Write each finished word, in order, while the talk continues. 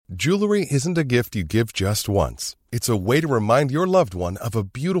Jewelry isn't a gift you give just once. It's a way to remind your loved one of a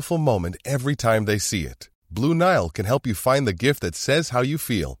beautiful moment every time they see it. Blue Nile can help you find the gift that says how you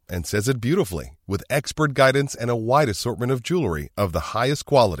feel and says it beautifully, with expert guidance and a wide assortment of jewelry of the highest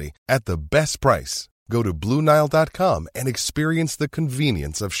quality at the best price. Go to BlueNile.com and experience the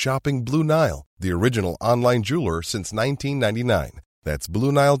convenience of shopping Blue Nile, the original online jeweler since 1999. That's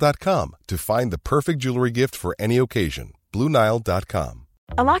BlueNile.com to find the perfect jewelry gift for any occasion. BlueNile.com.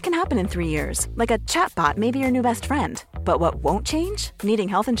 A lot can happen in 3 years, like a chatbot may be your new best friend. But what won't change? Needing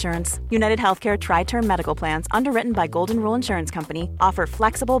health insurance. United Healthcare Tri-Term Medical Plans, underwritten by Golden Rule Insurance Company, offer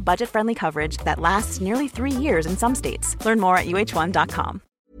flexible, budget-friendly coverage that lasts nearly 3 years in some states. Learn more at uh1.com.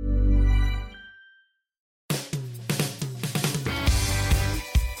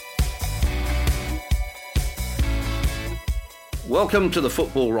 Welcome to the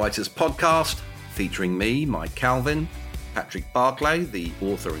Football Writers Podcast, featuring me, Mike Calvin, Patrick Barclay, the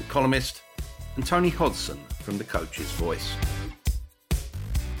author and columnist, and Tony Hodson from The Coach's Voice.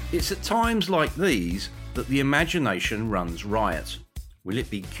 It's at times like these that the imagination runs riot. Will it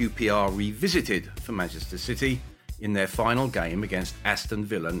be QPR revisited for Manchester City in their final game against Aston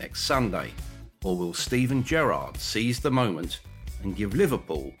Villa next Sunday? Or will Steven Gerrard seize the moment and give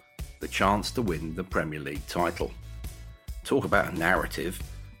Liverpool the chance to win the Premier League title? Talk about a narrative.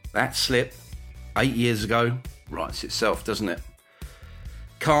 That slip 8 years ago writes itself, doesn't it?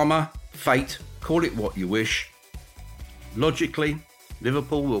 Karma, fate, call it what you wish. Logically,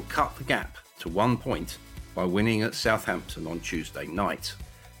 Liverpool will cut the gap to 1 point by winning at Southampton on Tuesday night.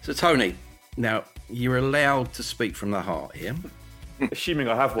 So Tony, now you're allowed to speak from the heart here. Assuming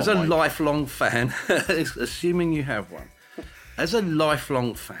I have one. As a lifelong fan, assuming you have one, as a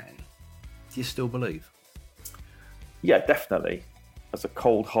lifelong fan, do you still believe? Yeah, definitely. As a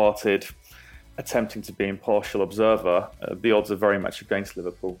cold-hearted, attempting to be impartial observer, the odds are very much against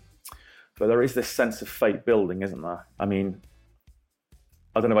Liverpool. But there is this sense of fate building, isn't there? I mean,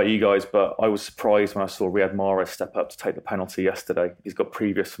 I don't know about you guys, but I was surprised when I saw Riyad Mahrez step up to take the penalty yesterday. He's got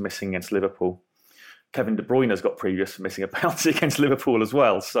previous for missing against Liverpool. Kevin De Bruyne has got previous for missing a penalty against Liverpool as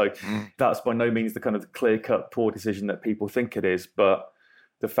well. So that's by no means the kind of clear-cut poor decision that people think it is. But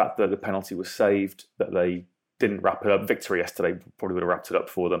the fact that the penalty was saved, that they didn't wrap it up, victory yesterday probably would have wrapped it up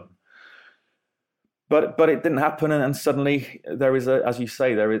for them. But it didn't happen, and suddenly there is as you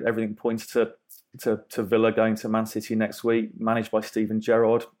say, there is everything points to Villa going to Man City next week, managed by Steven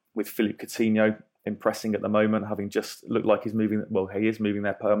Gerrard, with Philippe Coutinho impressing at the moment, having just looked like he's moving. Well, he is moving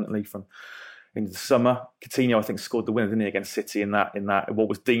there permanently from into the summer. Coutinho, I think, scored the winner, didn't he, against City in that what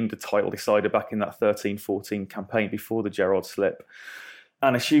was deemed a title decider back in that 13-14 campaign before the Gerrard slip.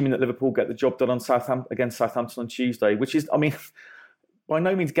 And assuming that Liverpool get the job done on against Southampton on Tuesday, which is, I mean, by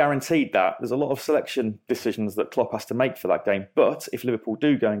no means guaranteed that. There's a lot of selection decisions that Klopp has to make for that game. But if Liverpool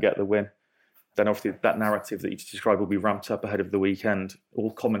do go and get the win, then obviously that narrative that you just described will be ramped up ahead of the weekend.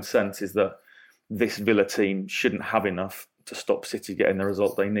 All common sense is that this Villa team shouldn't have enough to stop City getting the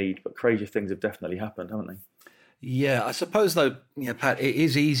result they need. But crazier things have definitely happened, haven't they? Yeah, I suppose, though, Pat, it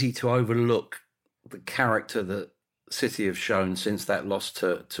is easy to overlook the character that City have shown since that loss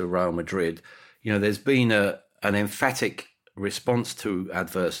to Real Madrid. There's been an emphatic response to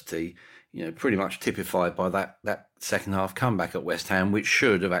adversity, pretty much typified by that second half comeback at West Ham, which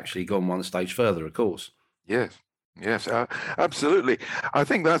should have actually gone one stage further, of course. Yes, absolutely. I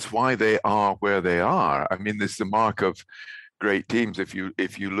think that's why they are where they are. I mean, it's the mark of great teams. If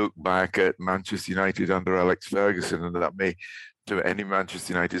you look back at Manchester United under Alex Ferguson, and that may to any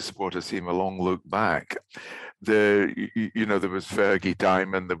Manchester United supporter seem a long look back. There was Fergie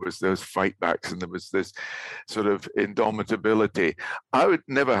time, and there was those fight backs, and there was this sort of indomitability. I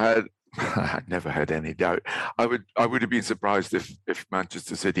never had any doubt. I would have been surprised if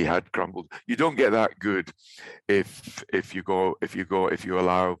Manchester City had crumbled. You don't get that good if you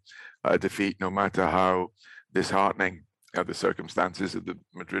allow a defeat, no matter how disheartening the circumstances of the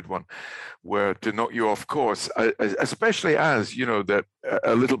Madrid one were, to knock you off course, especially as, that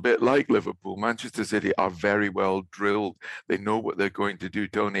a little bit like Liverpool, Manchester City are very well drilled. They know what they're going to do.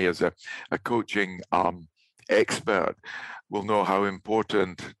 Tony, as a coaching expert, will know how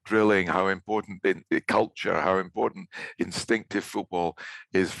important drilling, how important the culture, how important instinctive football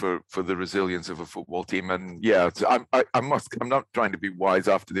is for the resilience of a football team. And yeah, I'm not trying to be wise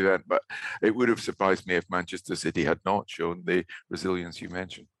after the event, but it would have surprised me if Manchester City had not shown the resilience you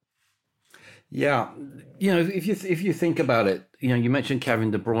mentioned. Yeah, if you think about it, you mentioned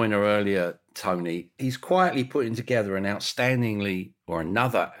Kevin De Bruyne earlier, Tony. He's quietly putting together another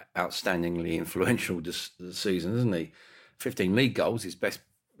outstandingly influential season, isn't he? 15 league goals, his best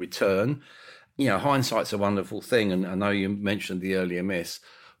return. Hindsight's a wonderful thing, and I know you mentioned the earlier miss,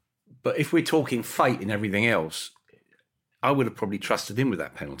 But if we're talking fate and everything else, I would have probably trusted him with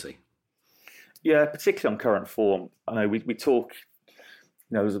that penalty. Yeah, particularly on current form. I know we talk.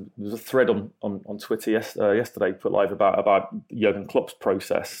 There was a thread on Twitter yesterday put live about Jurgen Klopp's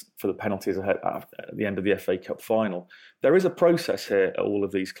process for the penalties at the end of the FA Cup final. There is a process here at all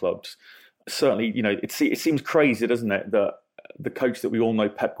of these clubs. Certainly, it seems crazy, doesn't it, that the coach that we all know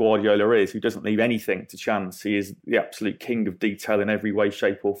Pep Guardiola is, who doesn't leave anything to chance. He is the absolute king of detail in every way,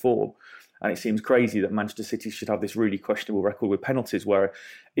 shape or form. And it seems crazy that Manchester City should have this really questionable record with penalties where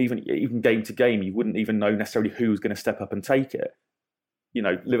even game to game, you wouldn't even know necessarily who's going to step up and take it.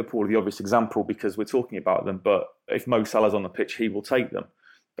 Liverpool are the obvious example because we're talking about them, but if Mo Salah's on the pitch, he will take them.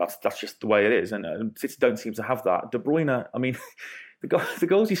 That's just the way it is. And City don't seem to have that. De Bruyne, I mean, the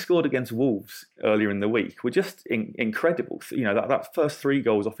goals he scored against Wolves earlier in the week were just incredible. That first 3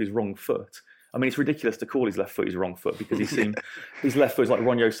 goals off his wrong foot. I mean, it's ridiculous to call his left foot his wrong foot because his left foot is like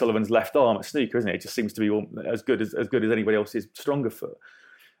Ronnie O'Sullivan's left arm at snooker, isn't it? It just seems to be as good as anybody else's stronger foot.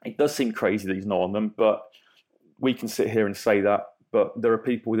 It does seem crazy that he's not on them, but we can sit here and say that. But there are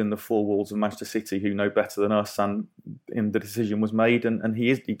people within the 4 walls of Manchester City who know better than us, and the decision was made, and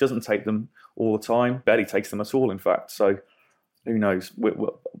he doesn't take them all the time. Barely takes them at all, in fact. So who knows?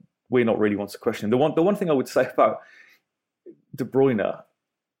 We're not really ones to question him. The one thing I would say about De Bruyne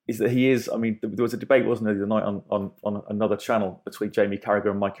is that he is. I mean, there was a debate, wasn't there, the night on another channel between Jamie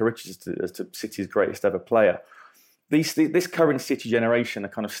Carragher and Micah Richards as to City's greatest ever player. This current City generation are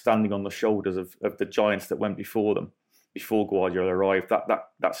kind of standing on the shoulders of the giants that went before them, before Guardiola arrived.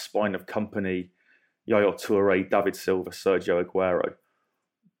 That spine of company, Yaya Toure, David Silva, Sergio Aguero.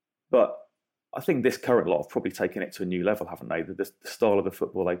 But I think this current lot have probably taken it to a new level, haven't they? The style of the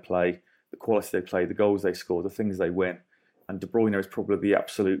football they play, the quality they play, the goals they score, the things they win. And De Bruyne is probably the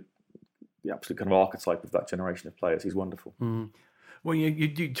absolute kind of archetype of that generation of players. He's wonderful. Mm. Well,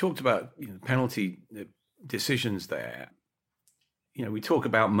 you talked about penalty decisions there. We talk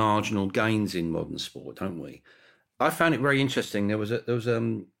about marginal gains in modern sport, don't we? I found it very interesting. There was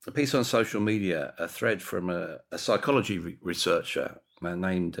a piece on social media, a thread from a psychology researcher, a man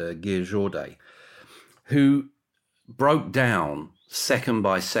named Guy Jourdet, who broke down second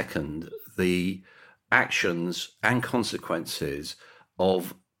by second the actions and consequences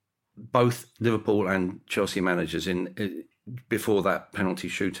of both Liverpool and Chelsea managers before that penalty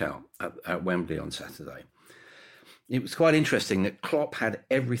shootout at Wembley on Saturday. It was quite interesting that Klopp had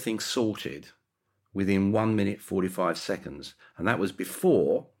everything sorted within 1 minute 45 seconds, and that was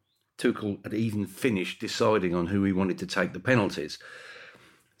before Tuchel had even finished deciding on who he wanted to take the penalties.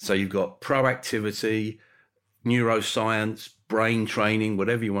 So you've got proactivity, neuroscience, brain training,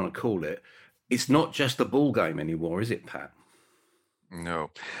 whatever you want to call it. It's not just a ball game anymore, is it, Pat? No.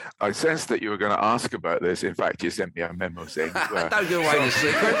 I sensed that you were going to ask about this. In fact, you sent me a memo saying... Don't give away the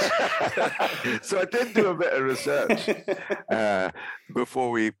secrets. So I did do a bit of research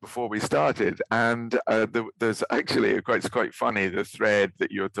before we started. And there's actually, it's quite funny, the thread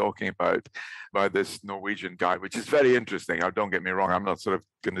that you're talking about by this Norwegian guy, which is very interesting. Don't get me wrong, I'm not sort of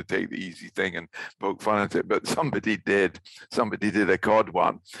going to take the easy thing and poke fun at it, but somebody did a COD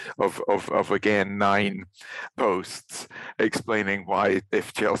one of again 9 posts explaining why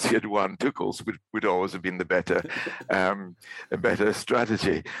if Chelsea had won, Tuchel's would always have been the better a better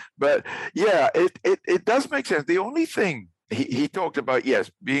strategy. But yeah, it does make sense. The only thing he talked about,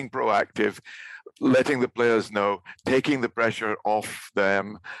 yes, being proactive, letting the players know, taking the pressure off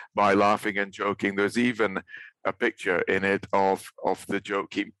them by laughing and joking. There's even a picture in it of the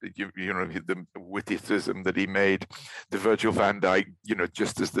joke, the witticism that he made to Virgil van Dijk,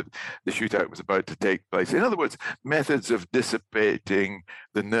 just as the shootout was about to take place. In other words, methods of dissipating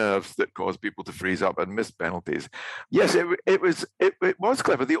the nerves that cause people to freeze up and miss penalties. Yes, it was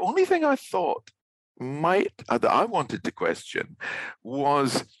clever. The only thing I thought that I wanted to question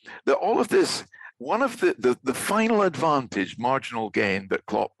was that all of this, one of the final advantage, marginal gain that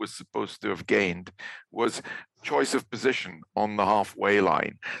Klopp was supposed to have gained was choice of position on the halfway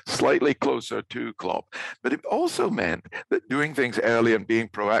line, slightly closer to Klopp. But it also meant that doing things early and being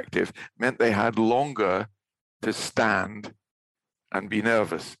proactive meant they had longer to stand and be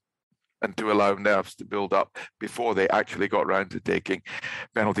nervous and to allow nerves to build up before they actually got round to taking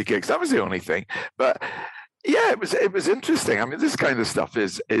penalty kicks. That was the only thing. But yeah, it was interesting. I mean, this kind of stuff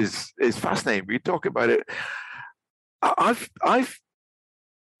is fascinating. We talk about it. I've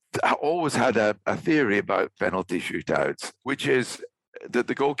always had a theory about penalty shootouts, which is that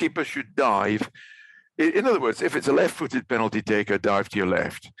the goalkeeper should dive. In other words, if it's a left-footed penalty taker, dive to your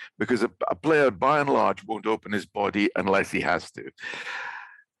left, because a player, by and large, won't open his body unless he has to.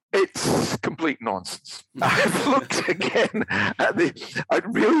 It's complete nonsense. I've looked again at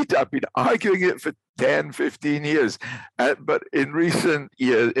I've been arguing it for 10, 15 years. But in recent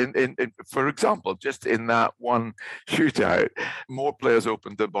years, for example, just in that one shootout, more players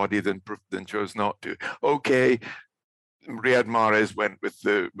opened their body than chose not to. Okay, Riyad Mahrez went with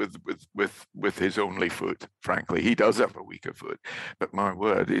his only foot. Frankly, he does have a weaker foot, but my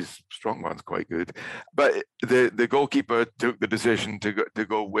word, his strong one's quite good. But the goalkeeper took the decision to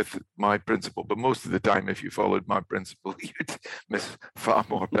go with my principle. But most of the time, if you followed my principle, you'd miss far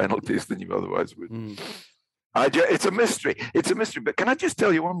more penalties than you otherwise would. It's a mystery. It's a mystery. But can I just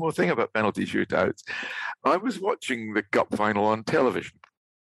tell you one more thing about penalty shootouts? I was watching the cup final on television,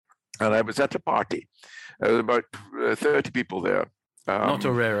 and I was at a party. There was about 30 people there. Not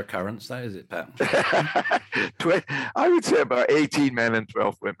a rare occurrence, that is it, Pat? I would say about 18 men and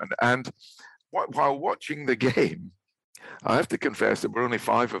 12 women. And while watching the game, I have to confess there were only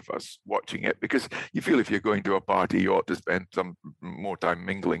 5 of us watching it, because you feel if you're going to a party, you ought to spend some more time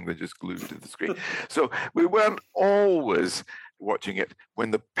mingling than just glued to the screen. So we weren't always watching it.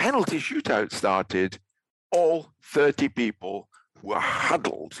 When the penalty shootout started, all 30 people were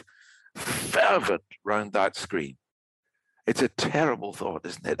huddled, fervent round that screen. It's a terrible thought,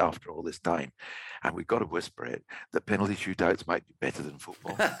 isn't it, after all this time? And we've got to whisper it, that penalty shootouts might be better than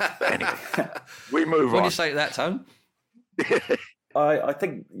football. But anyway, we move on. What do you say to that, Tone? I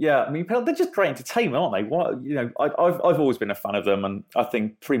think, yeah, I mean, they're just great entertainment, aren't they? I've always been a fan of them, and I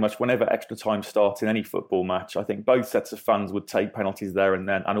think pretty much whenever extra time starts in any football match, I think both sets of fans would take penalties there and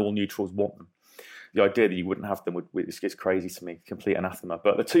then, and all neutrals want them. The idea that you wouldn't have them is crazy to me, complete anathema.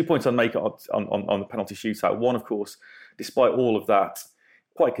 But the 2 points I'd make on the penalty shootout, one, of course, despite all of that,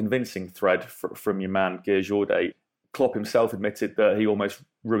 quite convincing thread from your man, Guy Jourdain, Klopp himself admitted that he almost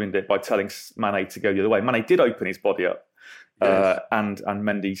ruined it by telling Mane to go the other way. Mane did open his body up, yes. And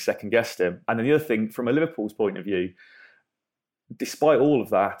Mendy second-guessed him. And then the other thing, from a Liverpool's point of view, despite all of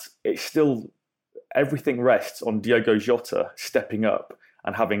that, it's still, everything rests on Diogo Jota stepping up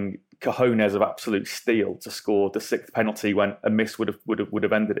and having cojones of absolute steel to score the 6th penalty when a miss would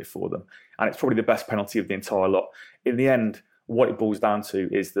have ended it for them. And it's probably the best penalty of the entire lot. In the end, what it boils down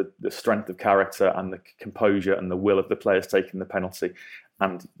to is the strength of character and the composure and the will of the players taking the penalty.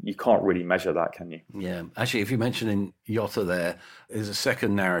 And you can't really measure that, can you? Yeah. Actually, if you're mentioning Jota there's a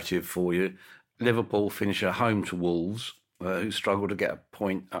second narrative for you. Liverpool finish at home to Wolves, who struggled to get a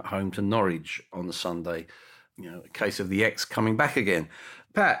point at home to Norwich on the Sunday. A case of the ex coming back again.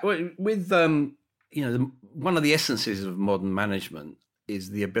 Pat, with one of the essences of modern management is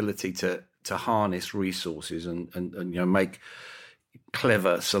the ability to harness resources and make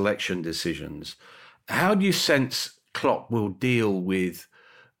clever selection decisions. How do you sense Klopp will deal with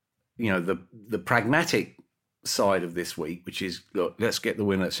the pragmatic side of this week, which is, look, let's get the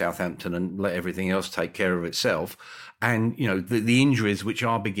win at Southampton and let everything else take care of itself, and the injuries which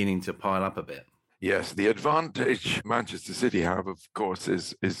are beginning to pile up a bit? Yes, the advantage Manchester City have, of course, the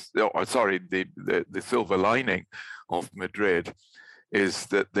silver lining of Madrid is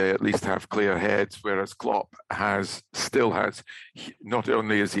that they at least have clear heads, whereas Klopp still has. Not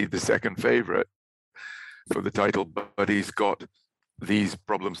only is he the second favourite for the title, but he's got these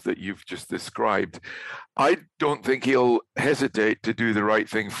problems that you've just described. I don't think he'll hesitate to do the right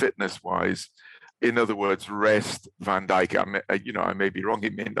thing fitness-wise. In other words, rest Van Dijk. I may be wrong. He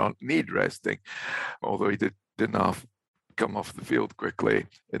may not need resting, although he didn't come off the field quickly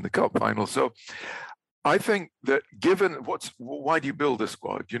in the cup final. So I think that given why do you build a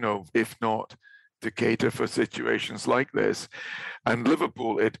squad? If not to cater for situations like this. And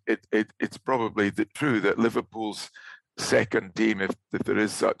Liverpool, it's probably true that Liverpool's second team, if there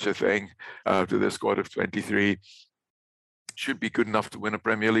is such a thing, to their squad of 23, should be good enough to win a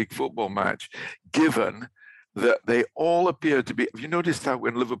Premier League football match, given that they all appear to be. Have you noticed how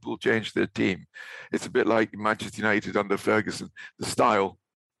when Liverpool changed their team, it's a bit like Manchester United under Ferguson? The style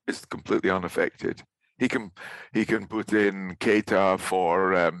is completely unaffected. He can put in Keita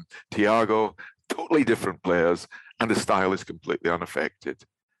for Thiago, totally different players, and the style is completely unaffected.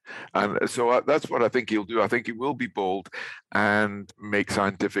 And so that's what I think he'll do. I think he will be bold and make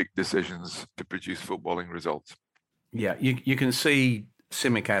scientific decisions to produce footballing results. Yeah, you can see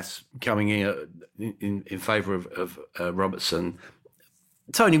Tsimikas coming in favour of Robertson.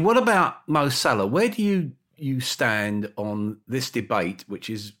 Tony, what about Mo Salah? Where do you stand on this debate, which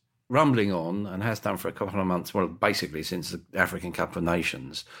is rumbling on and has done for a couple of months, well, basically since the African Cup of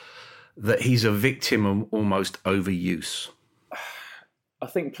Nations, that he's a victim of almost overuse? I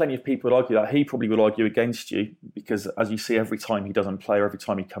think plenty of people would argue that. He probably would argue against you because, as you see, every time he doesn't play or every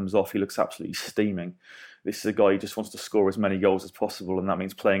time he comes off, he looks absolutely steaming. This is a guy who just wants to score as many goals as possible, and that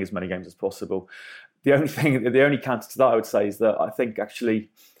means playing as many games as possible. The only counter to that I would say is that I think actually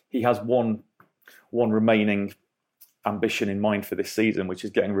he has one remaining ambition in mind for this season, which is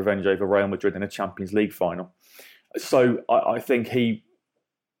getting revenge over Real Madrid in a Champions League final. So I think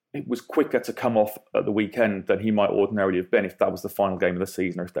it was quicker to come off at the weekend than he might ordinarily have been if that was the final game of the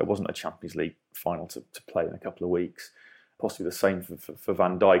season or if there wasn't a Champions League final to play in a couple of weeks. Possibly the same for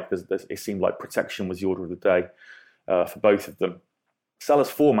Van Dijk. It seemed like protection was the order of the day for both of them. Salah's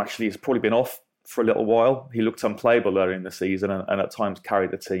form actually has probably been off for a little while. He looked unplayable earlier in the season and at times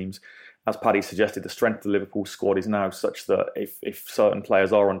carried the teams. As Paddy suggested, the strength of the Liverpool squad is now such that if certain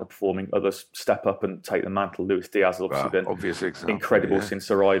players are underperforming, others step up and take the mantle. Luis Diaz has obviously been incredible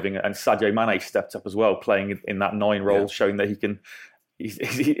since arriving, and Sadio Mane stepped up as well, playing in that 9 role, showing that he's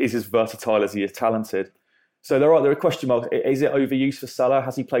as versatile as he is talented. So there are question marks. Is it overuse for Salah?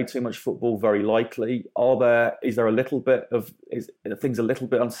 Has he played too much football? Very likely. Is there a little bit of things a little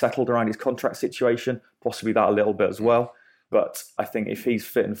bit unsettled around his contract situation? Possibly that a little bit as well. But I think if he's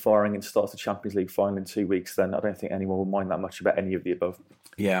fit and firing and starts the Champions League final in 2 weeks, then I don't think anyone will mind that much about any of the above.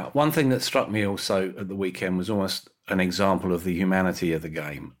 Yeah, one thing that struck me also at the weekend was almost an example of the humanity of the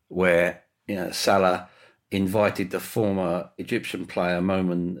game, where Salah invited the former Egyptian player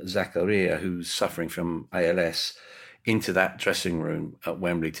Momen Zakaria, who's suffering from ALS, into that dressing room at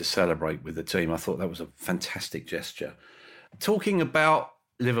Wembley to celebrate with the team. I thought that was a fantastic gesture. Talking about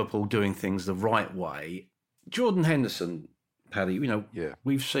Liverpool doing things the right way, Jordan Henderson, Paddy,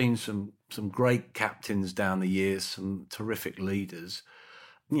 we've seen some great captains down the years, some terrific leaders.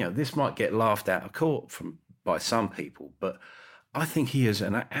 This might get laughed out of court by some people, but I think he is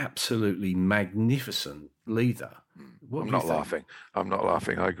an absolutely magnificent leader. I'm not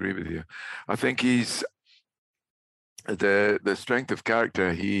laughing. I agree with you. I think he's the strength of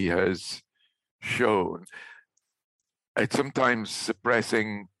character he has shown. It's sometimes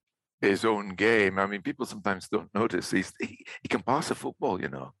suppressing his own game. I mean, people sometimes don't notice he can pass a football,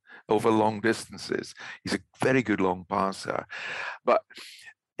 over long distances. He's a very good long passer, but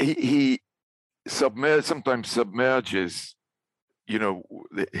he sometimes submerges,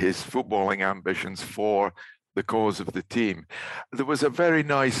 his footballing ambitions for the cause of the team. There was a very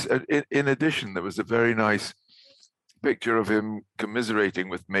nice, in addition, there was a very nice picture of him commiserating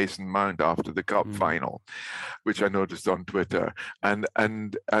with Mason Mount after the cup final, which I noticed on Twitter, and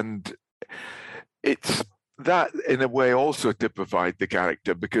it's that in a way also typified the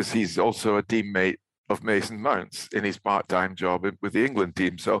character, because he's also a teammate of Mason Mount's in his part-time job with the England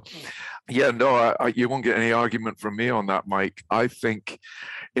team. So you won't get any argument from me on that, Mike. I think,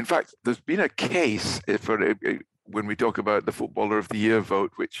 in fact, there's been a case for when we talk about the Footballer of the Year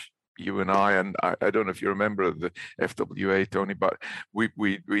vote, which you and I don't know if you remember the FWA, Tony, but we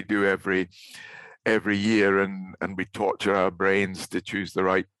do every year, and we torture our brains to choose the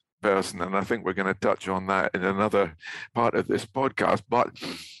right person, and I think we're going to touch on that in another part of this podcast. But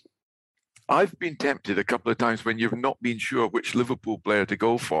I've been tempted a couple of times when you've not been sure which Liverpool player to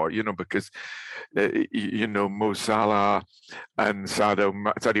go for, because, Mo Salah and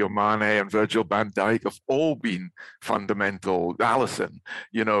Sadio Mane and Virgil van Dijk have all been fundamental. Alisson,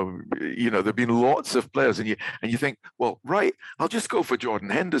 there've been lots of players, and you think, well, right, I'll just go for Jordan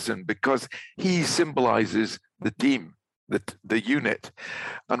Henderson because he symbolises the team, the unit.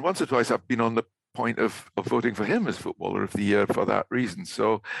 And once or twice I've been on the point of voting for him as Footballer of the Year for that reason.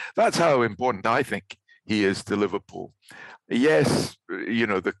 So that's how important I think he is to Liverpool. Yes,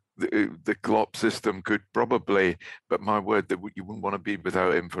 the Klopp system could probably, but my word, that you wouldn't want to be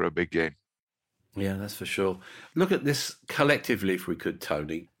without him for a big game. Yeah, that's for sure. Look at this collectively, if we could,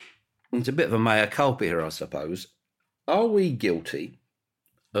 Tony. It's a bit of a mea culpa here, I suppose. Are we guilty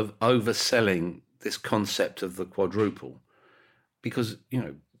of overselling this concept of the quadruple? Because,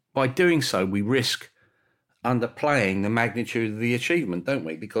 by doing so, we risk underplaying the magnitude of the achievement, don't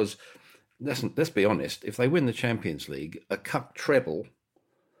we? Because let's be honest, if they win the Champions League, a cup treble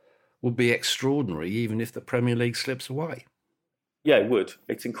would be extraordinary, even if the Premier League slips away. Yeah, it would.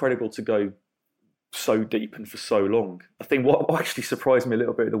 It's incredible to go so deep and for so long. I think what actually surprised me a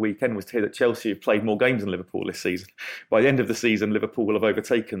little bit at the weekend was to hear that Chelsea have played more games than Liverpool this season. By the end of the season, Liverpool will have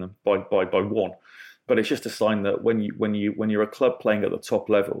overtaken them by one. But it's just a sign that when you're a club playing at the top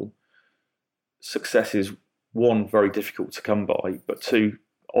level, success is, one, very difficult to come by, but two,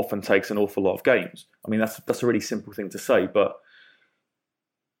 often takes an awful lot of games. I mean, that's a really simple thing to say, but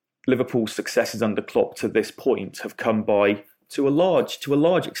Liverpool's successes under Klopp to this point have come by, to a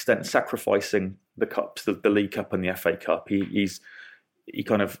large extent, sacrificing the cups, the League Cup and the FA Cup. He's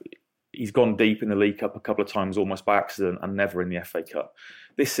he's gone deep in the League Cup a couple of times almost by accident and never in the FA Cup.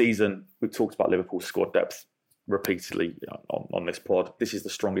 This season, we've talked about Liverpool's squad depth repeatedly on this pod. This is the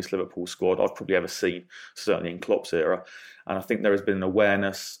strongest Liverpool squad I've probably ever seen, certainly in Klopp's era. And I think there has been an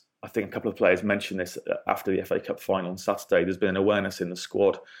awareness. I think a couple of players mentioned this after the FA Cup final on Saturday. There's been an awareness in the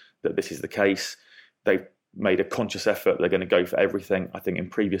squad that this is the case. They've made a conscious effort. They're going to go for everything. I think in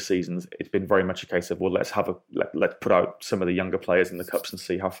previous seasons, it's been very much a case of, well, let's put out some of the younger players in the cups and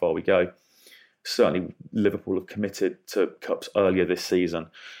see how far we go. Certainly, Liverpool have committed to cups earlier this season.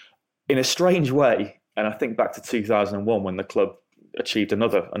 In a strange way, and I think back to 2001 when the club achieved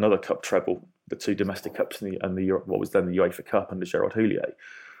another cup treble, the two domestic cups and what was then the UEFA Cup under Gerard Houllier.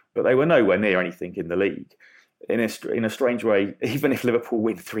 But they were nowhere near anything in the league. In a strange way, even if Liverpool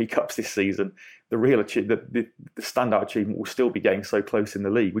win 3 cups this season, the standout achievement will still be getting so close in the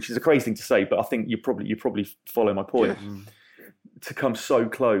league, which is a crazy thing to say. But I think you probably follow my point. Yes. To come so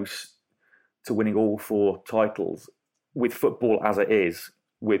close to winning all 4 titles with football as it is,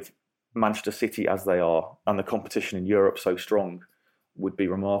 with Manchester City as they are, and the competition in Europe so strong, would be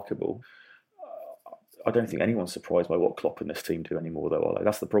remarkable. I don't think anyone's surprised by what Klopp and this team do anymore, though, are they?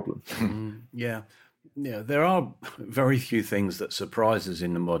 That's the problem. Yeah, there are very few things that surprise us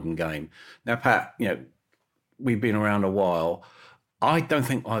in the modern game. Now, Pat, we've been around a while. I don't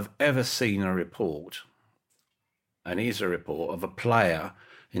think I've ever seen a report, and here's a report, of a player,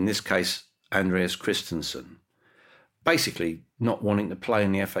 in this case, Andreas Christensen, basically not wanting to play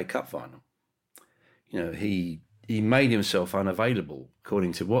in the FA Cup final. He made himself unavailable,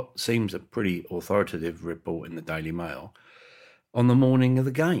 according to what seems a pretty authoritative report in the Daily Mail, on the morning of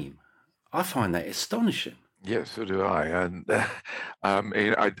the game. I find that astonishing. Yes, so do I, and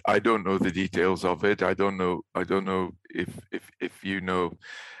I don't know the details of it. I don't know if you know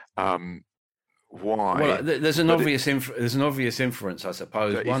why. Well, there's an obvious inference, I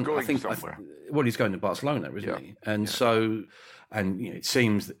suppose. He's going somewhere. He's going to Barcelona, isn't he? And so. And it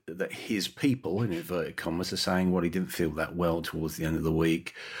seems that his people, in inverted commas, are saying, well, he didn't feel that well towards the end of the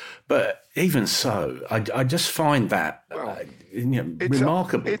week. But even so, I just find that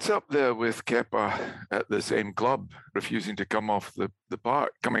remarkable. It's up there with Kepa at the same club, refusing to come off the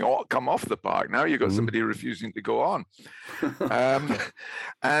park, come off the park. Now you've got somebody refusing to go on. I'm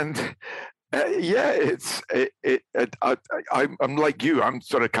like you. I'm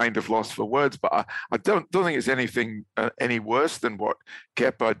sort of kind of lost for words, but I don't think it's anything any worse than what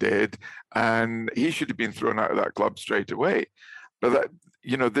Kepa did, and he should have been thrown out of that club straight away. But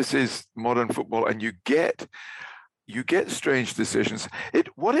this is modern football, and you get strange decisions.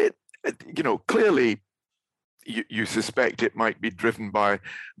 Clearly, you suspect it might be driven by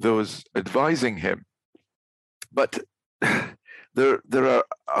those advising him, but there are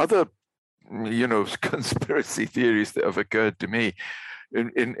other conspiracy theories that have occurred to me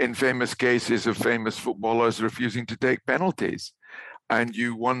in famous cases of famous footballers refusing to take penalties. And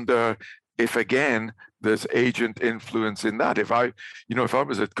you wonder if, again, there's agent influence in that. If I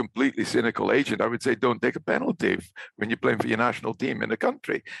was a completely cynical agent, I would say, don't take a penalty when you're playing for your national team in a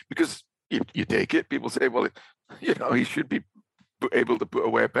country, because you take it, people say, well, he should be able to put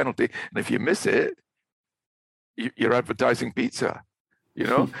away a penalty. And if you miss it, you're advertising pizza.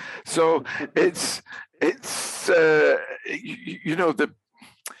 So it's the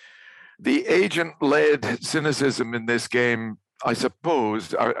agent-led cynicism in this game, I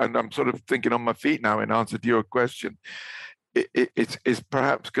suppose, and I'm sort of thinking on my feet now in answer to your question, it's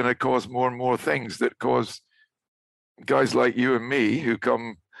perhaps going to cause more and more things that cause guys like you and me who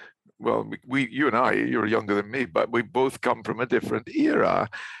come, well, you and I, you're younger than me, but we both come from a different era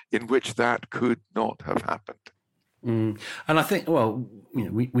in which that could not have happened. And I think,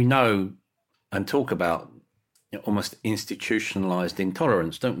 we know and talk about almost institutionalized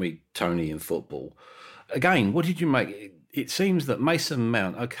intolerance, don't we, Tony, in football? Again, what did you make? It seems that Mason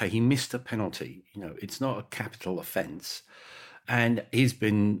Mount, okay, he missed a penalty. It's not a capital offence. And he's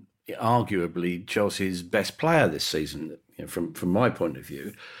been arguably Chelsea's best player this season, from my point of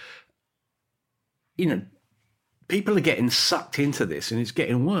view. People are getting sucked into this, and it's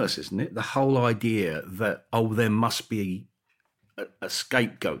getting worse, isn't it? The whole idea that, there must be a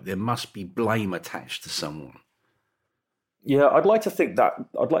scapegoat, there must be blame attached to someone. Yeah, I'd like to think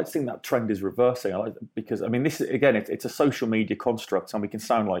that trend is reversing. Because this again, it's a social media construct, and we can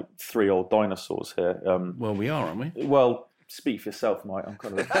sound like 3 old dinosaurs here. Well, we are, aren't we? Well, speak for yourself, Mike. I'm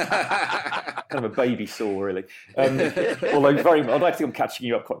kind of a baby saw, really. Although I'd like to think I'm catching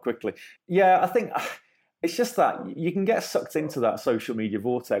you up quite quickly. Yeah, I think. It's just that you can get sucked into that social media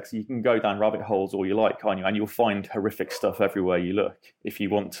vortex. You can go down rabbit holes all you like, can't you? And you'll find horrific stuff everywhere you look if you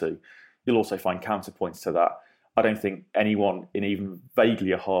want to. You'll also find counterpoints to that. I don't think anyone in even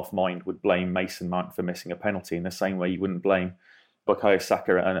vaguely a half mind would blame Mason Mount for missing a penalty in the same way you wouldn't blame Bukayo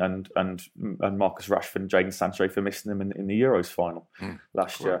Saka and Marcus Rashford and Jadon Sancho for missing them in the Euros final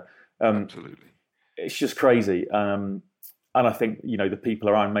last year. Absolutely. It's just crazy. And I think, the people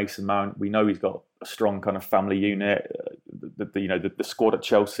around Mason Mount, we know he's got a strong kind of family unit. The squad at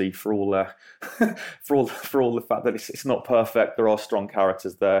Chelsea, for all for all the fact that it's not perfect, there are strong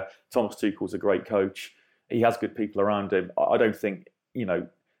characters there. Thomas Tuchel's a great coach. He has good people around him. I don't think,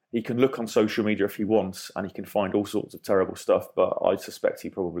 he can look on social media if he wants and he can find all sorts of terrible stuff, but I suspect he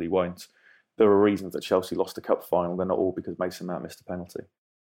probably won't. There are reasons that Chelsea lost the cup final. They're not all because Mason Mount missed a penalty.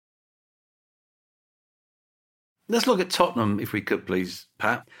 Let's look at Tottenham, if we could, please,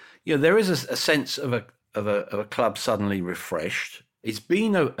 Pat. There is a sense of a club suddenly refreshed. It's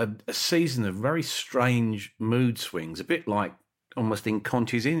been a season of very strange mood swings, a bit like almost in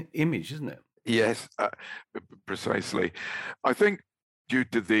Conte's image, isn't it? Yes, precisely. I think due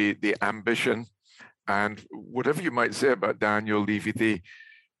to the ambition and whatever you might say about Daniel Levy,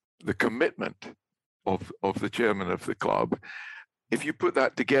 the commitment of the chairman of the club, if you put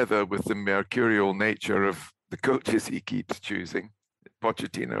that together with the mercurial nature of the coaches he keeps choosing,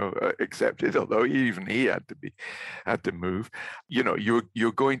 Pochettino accepted, although even he had to move.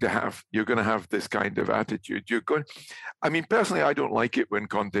 You're going to have this kind of attitude. Personally, I don't like it when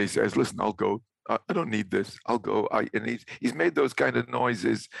Conte says, "Listen, I'll go. I don't need this. I'll go." And he's made those kind of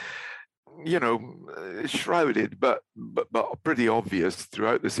noises, shrouded, but pretty obvious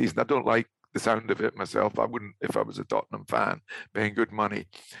throughout the season. I don't like the sound of it myself. I wouldn't, if I was a Tottenham fan, paying good money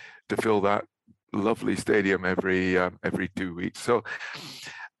to fill that lovely stadium every 2 weeks. So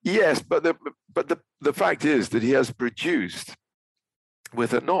yes, but the fact is that he has produced,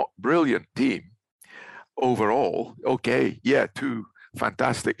 with a not brilliant team overall. Okay, yeah, two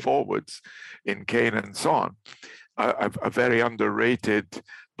fantastic forwards in Kane and Son, a very underrated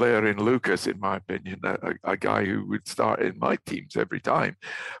player in Lucas, in my opinion, a guy who would start in my teams every time.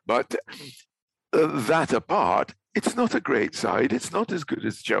 But that apart, it's not a great side. It's not as good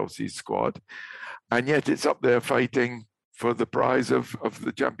as Chelsea's squad. And yet it's up there fighting for the prize of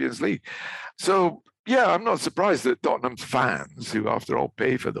the Champions League. So, yeah, I'm not surprised that Tottenham's fans, who after all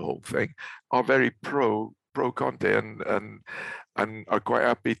pay for the whole thing, are very pro Conte and are quite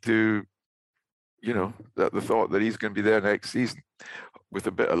happy to, the thought that he's going to be there next season with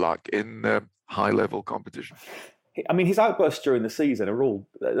a bit of luck in high-level competition. I mean, his outbursts during the season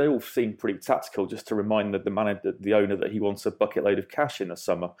they all seem pretty tactical, just to remind the owner that he wants a bucket load of cash in the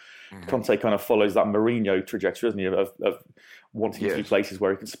summer. Mm-hmm. Conte kind of follows that Mourinho trajectory, doesn't he, of wanting to be places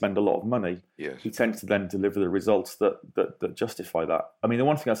where he can spend a lot of money. Yes. He tends to then deliver the results that justify that. I mean, the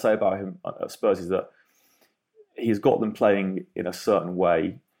one thing I say about him at Spurs is that he's got them playing in a certain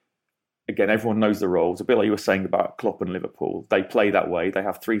way. Again, everyone knows the roles. A bit like you were saying about Klopp and Liverpool. They play that way. They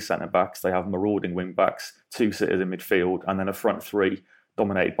have three centre-backs. They have marauding wing-backs, two sitters in midfield, and then a front three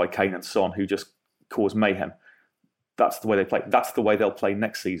dominated by Kane and Son, who just cause mayhem. That's the way they play. That's the way they'll play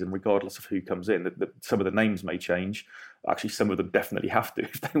next season, regardless of who comes in. Some of the names may change. Actually, some of them definitely have to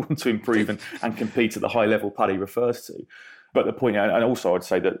if they want to improve and compete at the high level Paddy refers to. But the point, and also I'd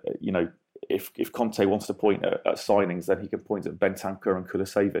say that, if Conte wants to point at signings, then he can point at Bentancur and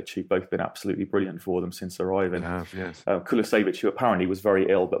Kulisevich, who've both been absolutely brilliant for them since arriving. Yes. Kulisevich, who apparently was very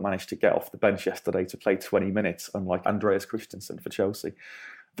ill but managed to get off the bench yesterday to play 20 minutes, unlike Andreas Christensen for Chelsea.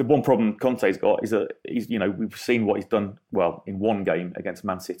 The one problem Conte's got is that we've seen what he's done in one game against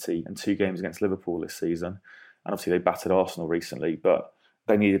Man City and 2 games against Liverpool this season, and obviously they battered Arsenal recently, but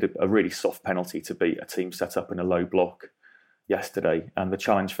they needed a really soft penalty to beat a team set up in a low block yesterday, and the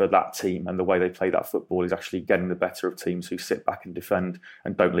challenge for that team and the way they play that football is actually getting the better of teams who sit back and defend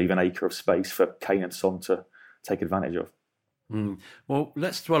and don't leave an acre of space for Kane and Son to take advantage of. Well,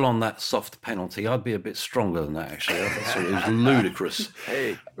 let's dwell on that soft penalty. I'd be a bit stronger than that, actually. I thought it was ludicrous.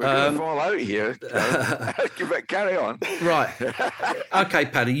 Hey, we're going to fall out here. Carry on. Right. Okay,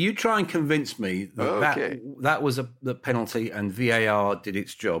 Paddy, you try and convince me that was the penalty and VAR did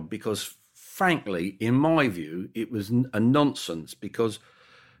its job, because frankly, in my view, it was a nonsense, because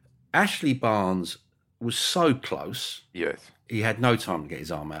Ashley Barnes was so close. Yes. He had no time to get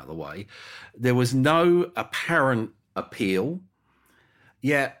his arm out of the way. There was no apparent appeal.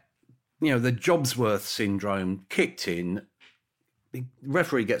 Yet, the Jobsworth syndrome kicked in. The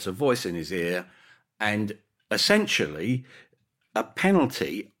referee gets a voice in his ear, and essentially a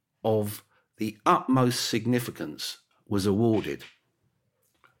penalty of the utmost significance was awarded.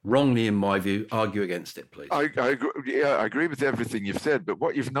 Wrongly, in my view. Argue against it, please. I agree with everything you've said, but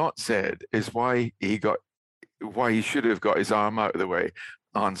what you've not said is why he should have got his arm out of the way.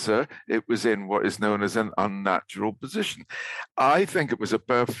 answer. It was in what is known as an unnatural position. I think it was a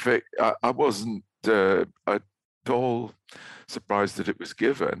perfect. I wasn't at all surprised that it was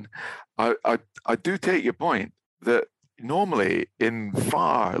given. I do take your point that normally in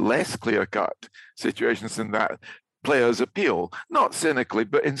far less clear-cut situations than that, players appeal, not cynically,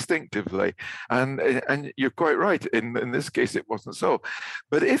 but instinctively. And you're quite right. In this case, it wasn't so.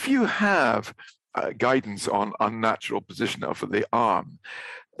 But if you have guidance on unnatural position of the arm,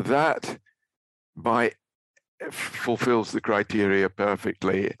 that fulfills the criteria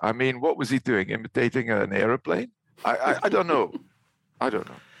perfectly. I mean, what was he doing? Imitating an aeroplane? I don't know. I don't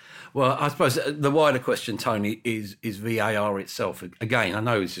know. Well, I suppose the wider question, Tony, is VAR itself. Again, I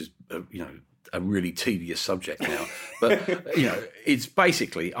know this is a really tedious subject now, but it's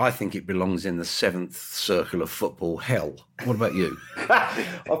basically, I think it belongs in the seventh circle of football hell. What about you?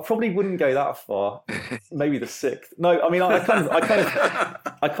 I probably wouldn't go that far. Maybe the sixth. No, I mean, I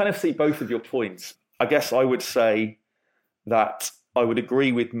kind of see both of your points. I guess I would say that I would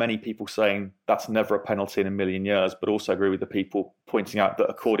agree with many people saying that's never a penalty in a million years, but also agree with the people pointing out that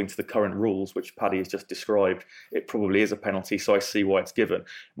according to the current rules, which Paddy has just described, it probably is a penalty, so I see why it's given.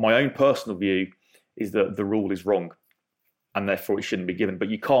 My own personal view is that the rule is wrong, and therefore it shouldn't be given. But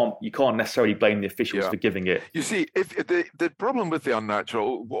you can't necessarily blame the officials for giving it. You see, if the problem with the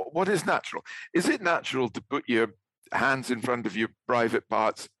unnatural, what is natural? Is it natural to put your hands in front of your private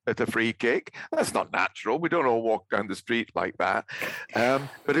parts at a free kick? That's not natural. We don't all walk down the street like that.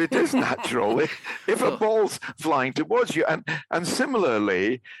 But it is natural if a ball's flying towards you. And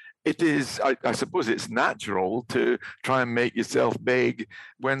similarly, it is, I suppose it's natural to try and make yourself big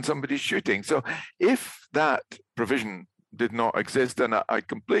when somebody's shooting. So if that provision did not exist, then I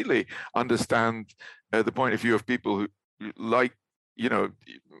completely understand the point of view of people who like,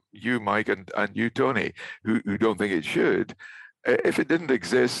 you, Mike, and you, Tony, who don't think it should. If it didn't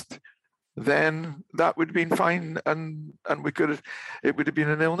exist, then that would have been fine, and it would have been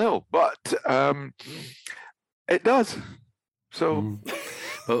a 0-0. But it does. So,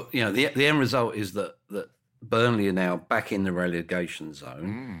 but the end result is that Burnley are now back in the relegation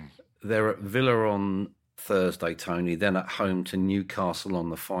zone. They're at Villa on Thursday, Tony. Then at home to Newcastle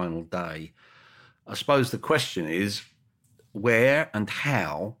on the final day. I suppose the question is, where and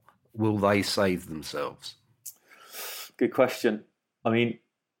how will they save themselves? Good question. I mean,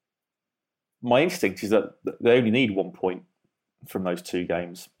 my instinct is that they only need 1 point from those two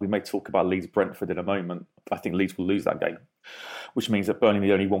games. We may talk about Leeds-Brentford in a moment. I think Leeds will lose that game, which means that Burnley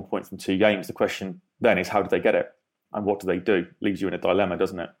need only 1 point from two games. The question then is, how do they get it? And what do they do? Leaves you in a dilemma,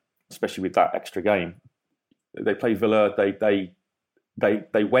 doesn't it? Especially with that extra game. They play Villa.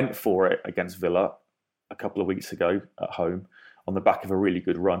 They went for it against Villa a couple of weeks ago at home on the back of a really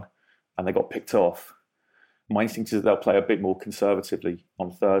good run, and they got picked off. My instinct is that they'll play a bit more conservatively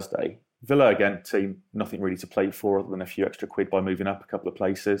on Thursday. Villa, again, team, nothing really to play for other than a few extra quid by moving up a couple of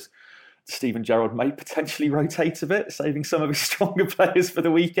places. Steven Gerrard may potentially rotate a bit, saving some of his stronger players for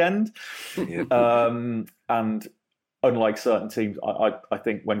the weekend. And unlike certain teams, I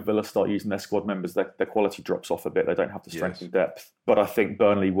think when Villa start using their squad members, their quality drops off a bit. They don't have the strength and depth. But I think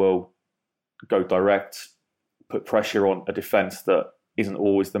Burnley will go direct, put pressure on a defence that isn't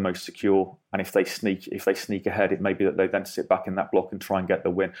always the most secure. And if they sneak ahead, it may be that they then sit back in that block and try and get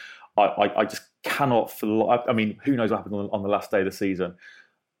the win. I just cannot, I mean, who knows what happened on the last day of the season.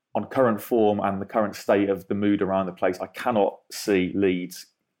 On current form and the current state of the mood around the place, I cannot see Leeds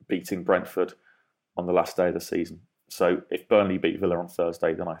beating Brentford on the last day of the season. So if Burnley beat Villa on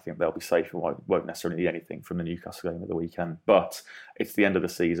Thursday, then I think they'll be safe and won't necessarily need anything from the Newcastle game at the weekend. But it's the end of the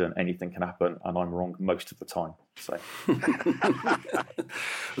season, anything can happen, and I'm wrong most of the time. So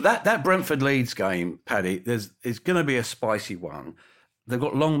that Brentford Leeds game, Paddy, is going to be a spicy one. They've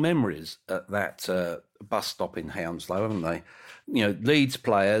got long memories at that bus stop in Hounslow, haven't they? Leeds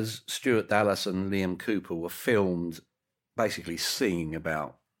players, Stuart Dallas and Liam Cooper, were filmed basically singing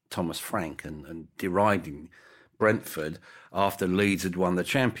about Thomas Frank and deriding Brentford after Leeds had won the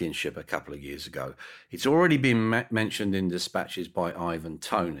championship a couple of years ago. It's already been mentioned in dispatches by Ivan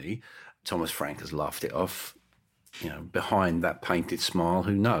Toney. Thomas Frank has laughed it off. Behind that painted smile,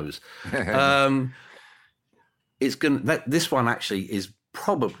 who knows? This one actually is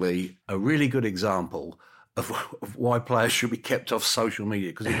probably a really good example of why players should be kept off social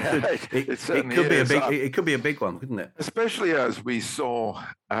media, because it could be a big one, couldn't it? Especially as we saw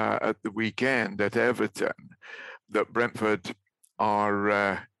at the weekend at Everton, that Brentford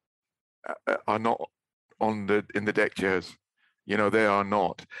are not in the deck chairs. They are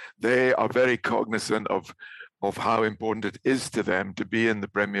not. They are very cognizant of of how important it is to them to be in the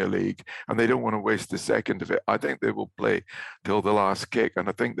Premier League, and they don't want to waste a second of it. I think they will play till the last kick, and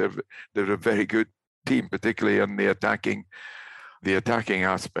I think they're a very good team, particularly on the attacking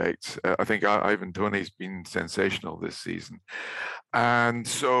aspects. I think Ivan Toney's been sensational this season, and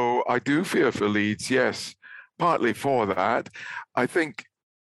so I do fear for Leeds. Yes, partly for that. I think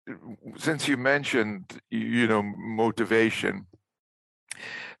since you mentioned, motivation,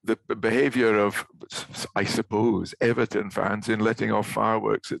 the behaviour of, I suppose, Everton fans in letting off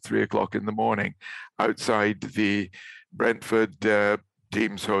fireworks at 3:00 in the morning outside the Brentford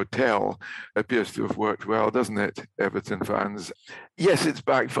team's hotel appears to have worked well, doesn't it, Everton fans? Yes, it's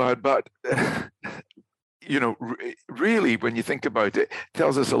backfired, but really, when you think about it, it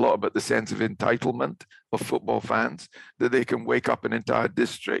tells us a lot about the sense of entitlement of football fans, that they can wake up an entire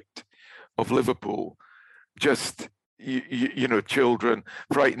district of Liverpool, just children,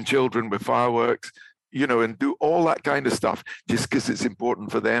 frighten children with fireworks, and do all that kind of stuff just because it's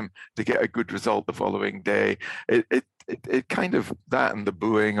important for them to get a good result the following day. It kind of, that and the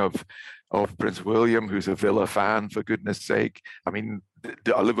booing of Prince William, who's a Villa fan, for goodness sake. I mean,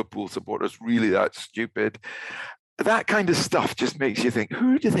 are Liverpool supporters really that stupid? That kind of stuff just makes you think,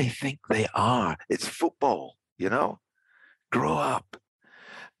 who do they think they are? It's football, grow up.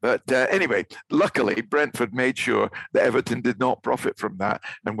 But anyway, luckily, Brentford made sure that Everton did not profit from that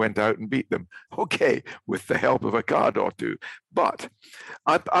and went out and beat them. Okay, with the help of a card or two. But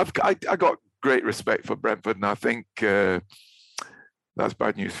I got great respect for Brentford, and I think that's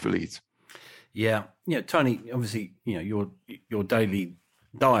bad news for Leeds. Yeah, Tony. Obviously, your daily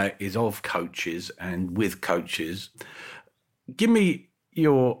diet is of coaches and with coaches. Give me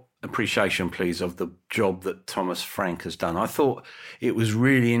your appreciation, please, of the job that Thomas Frank has done. I thought it was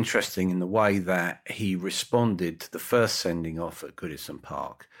really interesting in the way that he responded to the first sending off at Goodison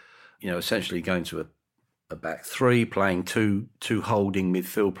Park. Essentially going to a back three, playing two holding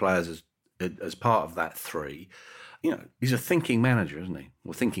midfield players as part of that three. He's a thinking manager, isn't he?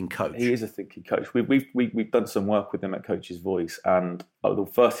 Or thinking coach. He is a thinking coach. We've done some work with him at Coach's Voice, and the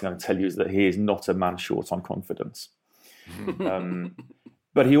first thing I can tell you is that he is not a man short on confidence.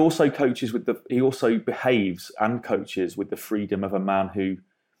 But he also behaves and coaches with the freedom of a man who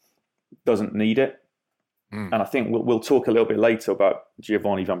doesn't need it. And I think we'll talk a little bit later about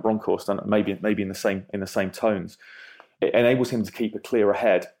Giovanni Van Bronckhorst, and maybe in the same tones. It enables him to keep a clearer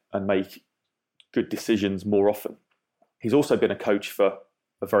head and make good decisions more often. He's also been a coach for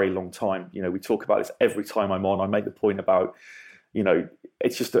a very long time. We talk about this every time I'm on. I make the point about,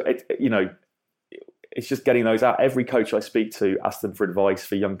 it's just getting those out. Every coach I speak to asks them for advice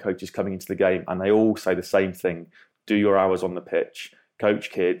for young coaches coming into the game, and they all say the same thing: do your hours on the pitch, coach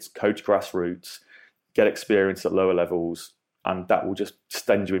kids, coach grassroots, get experience at lower levels, and that will just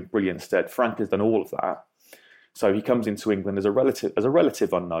stand you in brilliant stead. Frank has done all of that. So he comes into England as a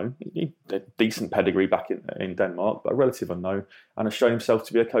relative unknown, a decent pedigree back in Denmark, but a relative unknown, and has shown himself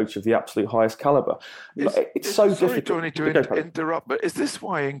to be a coach of the absolute highest calibre. It's so difficult. Tony, to interrupt, but is this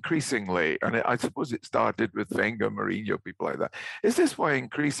why increasingly, and I suppose it started with Wenger, Mourinho, people like that, is this why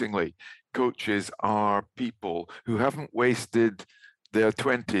increasingly coaches are people who haven't wasted their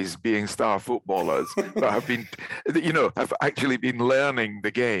 20s being star footballers, but have actually been learning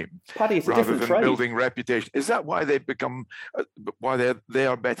the game, Paddy, it's rather a different than trade. building reputation? Is that why they become, why they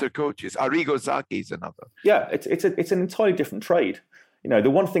are better coaches? Arrigo Sacchi is another. Yeah, it's an entirely different trade. The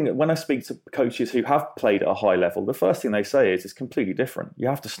one thing that when I speak to coaches who have played at a high level, the first thing they say is it's completely different. You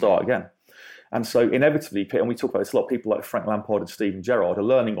have to start again. And so inevitably, and we talk about this a lot, people like Frank Lampard and Steven Gerrard are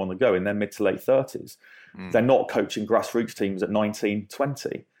learning on the go in their mid to late 30s. They're not coaching grassroots teams at 19,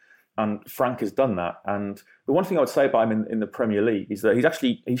 20. And Frank has done that. And the one thing I would say about him in the Premier League is that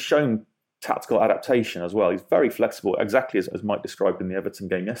he's shown tactical adaptation as well. He's very flexible, exactly as Mike described in the Everton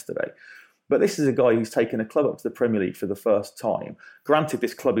game yesterday. But this is a guy who's taken a club up to the Premier League for the first time. Granted,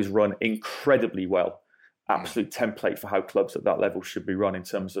 this club is run incredibly well. Absolute template for how clubs at that level should be run in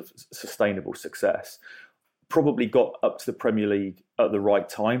terms of sustainable success. Probably got up to the Premier League at the right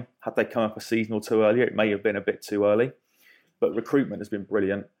time. Had they come up a season or two earlier, it may have been a bit too early. But recruitment has been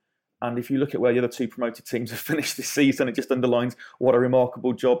brilliant. And if you look at where the other two promoted teams have finished this season, it just underlines what a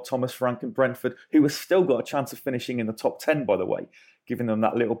remarkable job Thomas Frank and Brentford, who has still got a chance of finishing in the top 10, by the way, giving them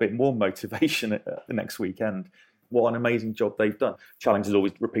that little bit more motivation at the next weekend. What an amazing job they've done. Challenge is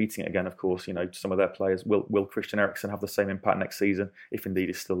always repeating it again, of course. Some of their players, will Christian Eriksen have the same impact next season, if indeed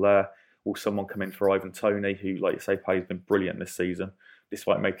he's still there? Will someone come in for Ivan Toney, who, like you say, has been brilliant this season,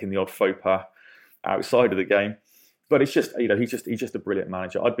 despite making the odd faux pas outside of the game? But it's just, he's just a brilliant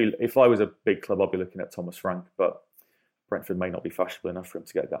manager. If I was a big club, I'd be looking at Thomas Frank, but Brentford may not be fashionable enough for him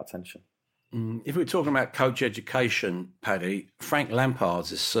to get that attention. If we're talking about coach education, Paddy, Frank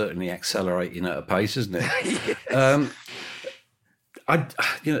Lampard's is certainly accelerating at a pace, isn't it?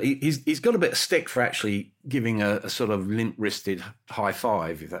 Yes. He's got a bit of stick for actually giving a sort of limp-wristed high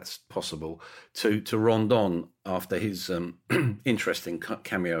five, if that's possible, to Rondon after his interesting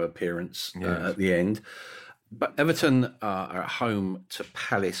cameo appearance at the end. But Everton are at home to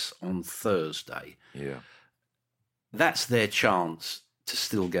Palace on Thursday. Yeah. That's their chance to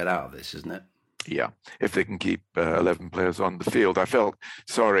still get out of this, isn't it? Yeah, if they can keep 11 players on the field. I felt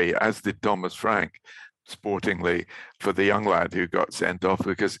sorry, as did Thomas Frank, sportingly, for the young lad who got sent off,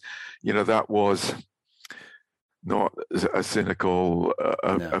 because, that was not a cynical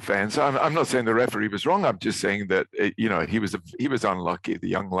offence. I'm not saying the referee was wrong. I'm just saying that, he was unlucky, the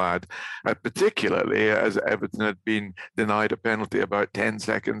young lad, particularly as Everton had been denied a penalty about 10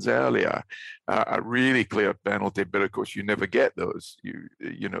 seconds earlier, a really clear penalty. But of course, you never get those.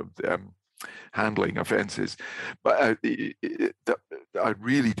 Handling offences, but I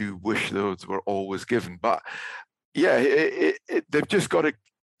really do wish those were always given. But yeah, they've just got to.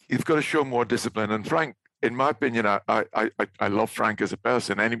 You've got to show more discipline. And Frank, in my opinion, I love Frank as a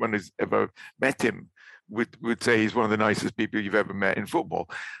person. Anyone who's ever met him would say he's one of the nicest people you've ever met in football.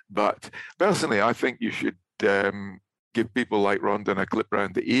 But personally, I think you should give people like Rondon a clip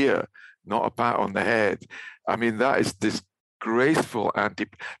round the ear, not a pat on the head. I mean, that is disgraceful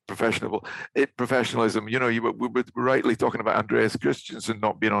anti-professionalism. We were rightly talking about Andreas Christensen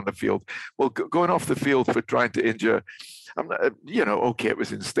not being on the field. Well, going off the field for trying to injure, okay, it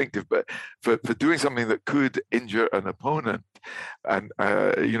was instinctive, but for doing something that could injure an opponent, and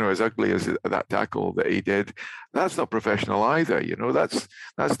as ugly as that tackle that he did, that's not professional either.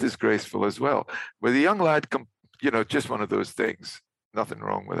 That's disgraceful as well. With a young lad, just one of those things. Nothing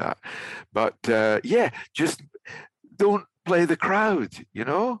wrong with that, but just don't play the crowd,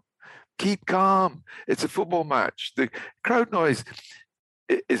 keep calm. It's a football match. The crowd noise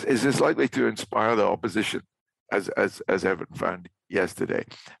is as likely to inspire the opposition, as Everton found yesterday,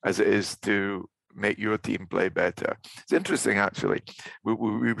 as it is to make your team play better. It's interesting, actually.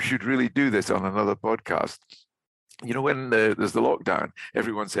 We should really do this on another podcast. When there's the lockdown,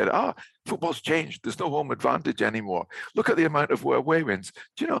 everyone said, football's changed. There's no home advantage anymore. Look at the amount of away wins.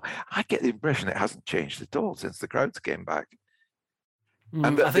 I get the impression it hasn't changed at all since the crowds came back.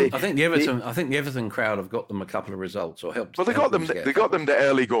 And I think the Everton crowd have got them a couple of results, or helped. Well, they got them the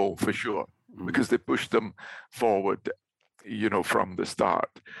early goal for sure, because they pushed them forward, from the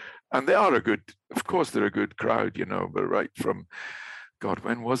start. And they are of course, they're a good crowd, but right from, God,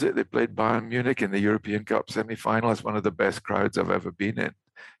 when was it? They played Bayern Munich in the European Cup semi-final. It's one of the best crowds I've ever been in.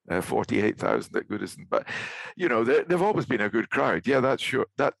 48,000 at Goodison. But, they've always been a good crowd. Yeah, that's sure.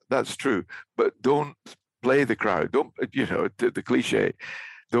 That's true. But don't play the crowd. Don't, the cliche,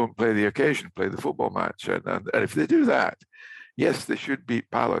 don't play the occasion, play the football match. And if they do that, yes, they should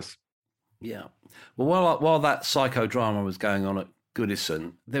beat Palace. Yeah. Well, while that psychodrama was going on at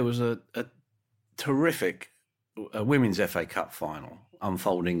Goodison, there was a terrific Women's FA Cup final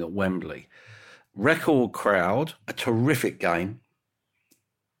unfolding at Wembley. Record crowd, a terrific game,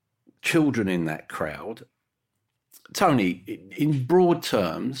 children in that crowd. Tony, in broad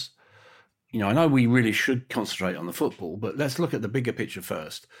terms, I know we really should concentrate on the football, but let's look at the bigger picture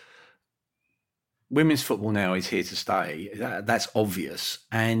first. Women's football now is here to stay. That's obvious,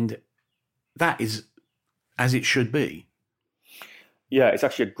 and that is as it should be. Yeah, it's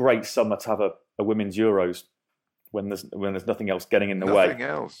actually a great summer to have a Women's Euros when there's nothing else getting in the way. Nothing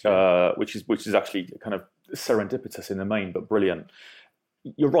else. Which is actually kind of serendipitous in the main, but brilliant.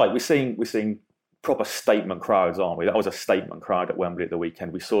 You're right. We're seeing proper statement crowds, aren't we? That was a statement crowd at Wembley at the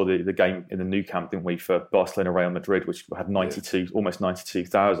weekend. We saw the game in the Nou Camp, didn't we, for Barcelona Real Madrid, which had almost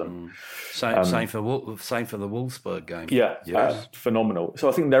 92,000. Same for the Wolfsburg game. Yeah, yes. Phenomenal. So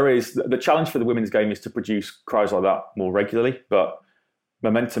I think the challenge for the women's game is to produce crowds like that more regularly, but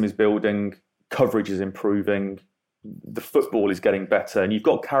momentum is building, coverage is improving, the football is getting better, and you've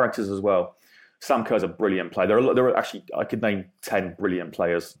got characters as well. Sam Kerr's a brilliant player. There are actually, I could name 10 brilliant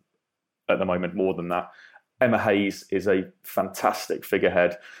players at the moment, more than that. Emma Hayes is a fantastic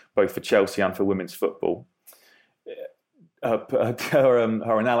figurehead, both for Chelsea and for women's football.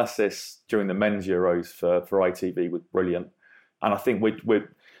 Her analysis during the men's Euros for ITV was brilliant. And I think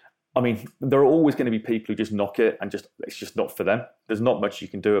there are always going to be people who just knock it and it's just not for them. There's not much you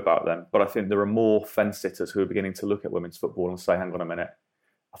can do about them. But I think there are more fence sitters who are beginning to look at women's football and say, hang on a minute,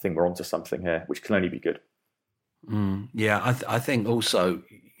 I think we're onto something here, which can only be good. I think also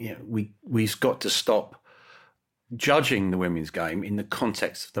we've got to stop judging the women's game in the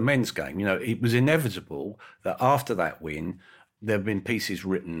context of the men's game. It was inevitable that after that win, there have been pieces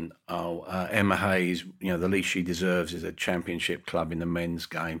written, Emma Hayes, the least she deserves is a championship club in the men's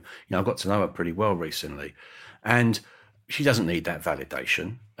game. I got to know her pretty well recently. And she doesn't need that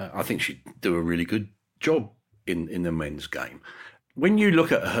validation. I think she'd do a really good job in the men's game. When you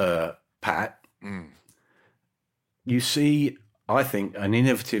look at her, Pat, you see, I think, an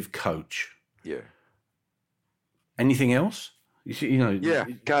innovative coach. Yeah. Anything else? You see, Yeah,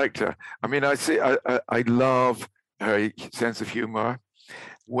 character. I mean, I love her sense of humor.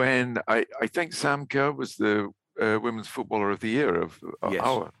 When I think Sam Kerr was the Women's Footballer of the Year Yes.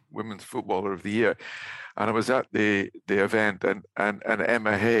 Our Women's Footballer of the Year, and I was at the event, and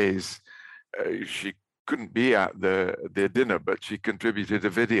Emma Hayes, she couldn't be at the dinner, but she contributed a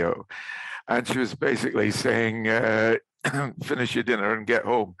video, and she was basically saying, finish your dinner and get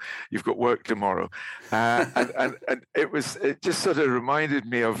home. You've got work tomorrow. And it just sort of reminded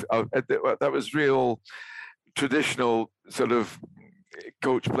me of that was real traditional sort of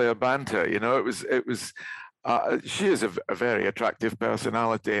coach player banter. It was she is a very attractive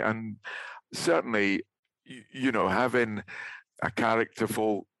personality, and certainly, having a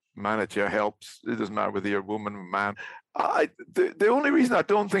characterful manager helps. It doesn't matter whether you're a woman or man. The only reason I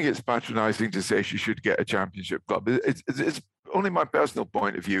don't think it's patronizing to say she should get a championship club, it's only my personal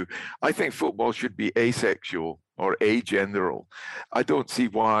point of view. I think football should be asexual or agenderal. I don't see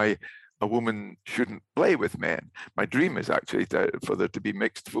why a woman shouldn't play with men. My dream is actually for there to be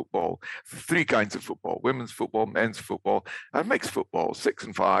mixed football, 3 kinds of football: women's football, men's football, and mixed football, 6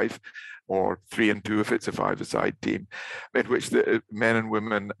 and 5, or 3 and 2 if it's a 5-a-side team, in which the men and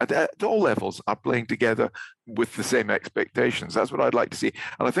women at all levels are playing together with the same expectations. That's what I'd like to see.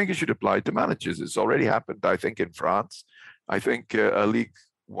 And I think it should apply to managers. It's already happened, I think, in France. I think a League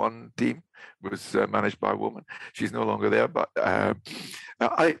One team was managed by a woman. She's no longer there, but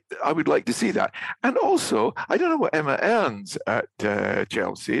I would like to see that. And also, I don't know what Emma earns at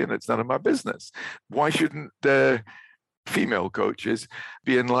Chelsea, and it's none of my business. Why shouldn't female coaches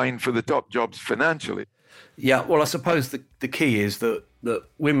be in line for the top jobs financially? Yeah, well, I suppose the key is that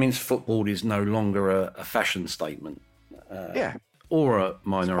women's football is no longer a fashion statement or a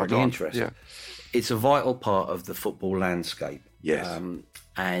minority interest. Yeah. It's a vital part of the football landscape. Yes.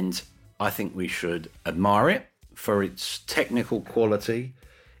 And I think we should admire it for its technical quality,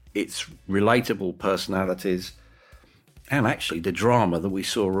 its relatable personalities, and actually the drama that we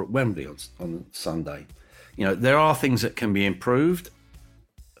saw at Wembley on Sunday. There are things that can be improved.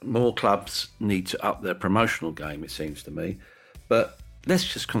 More clubs need to up their promotional game, it seems to me. But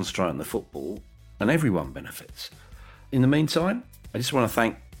let's just concentrate on the football, and everyone benefits. In the meantime, I just want to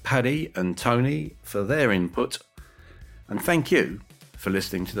thank Paddy and Tony for their input, and thank you for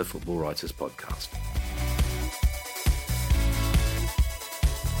listening to the Football Writers Podcast.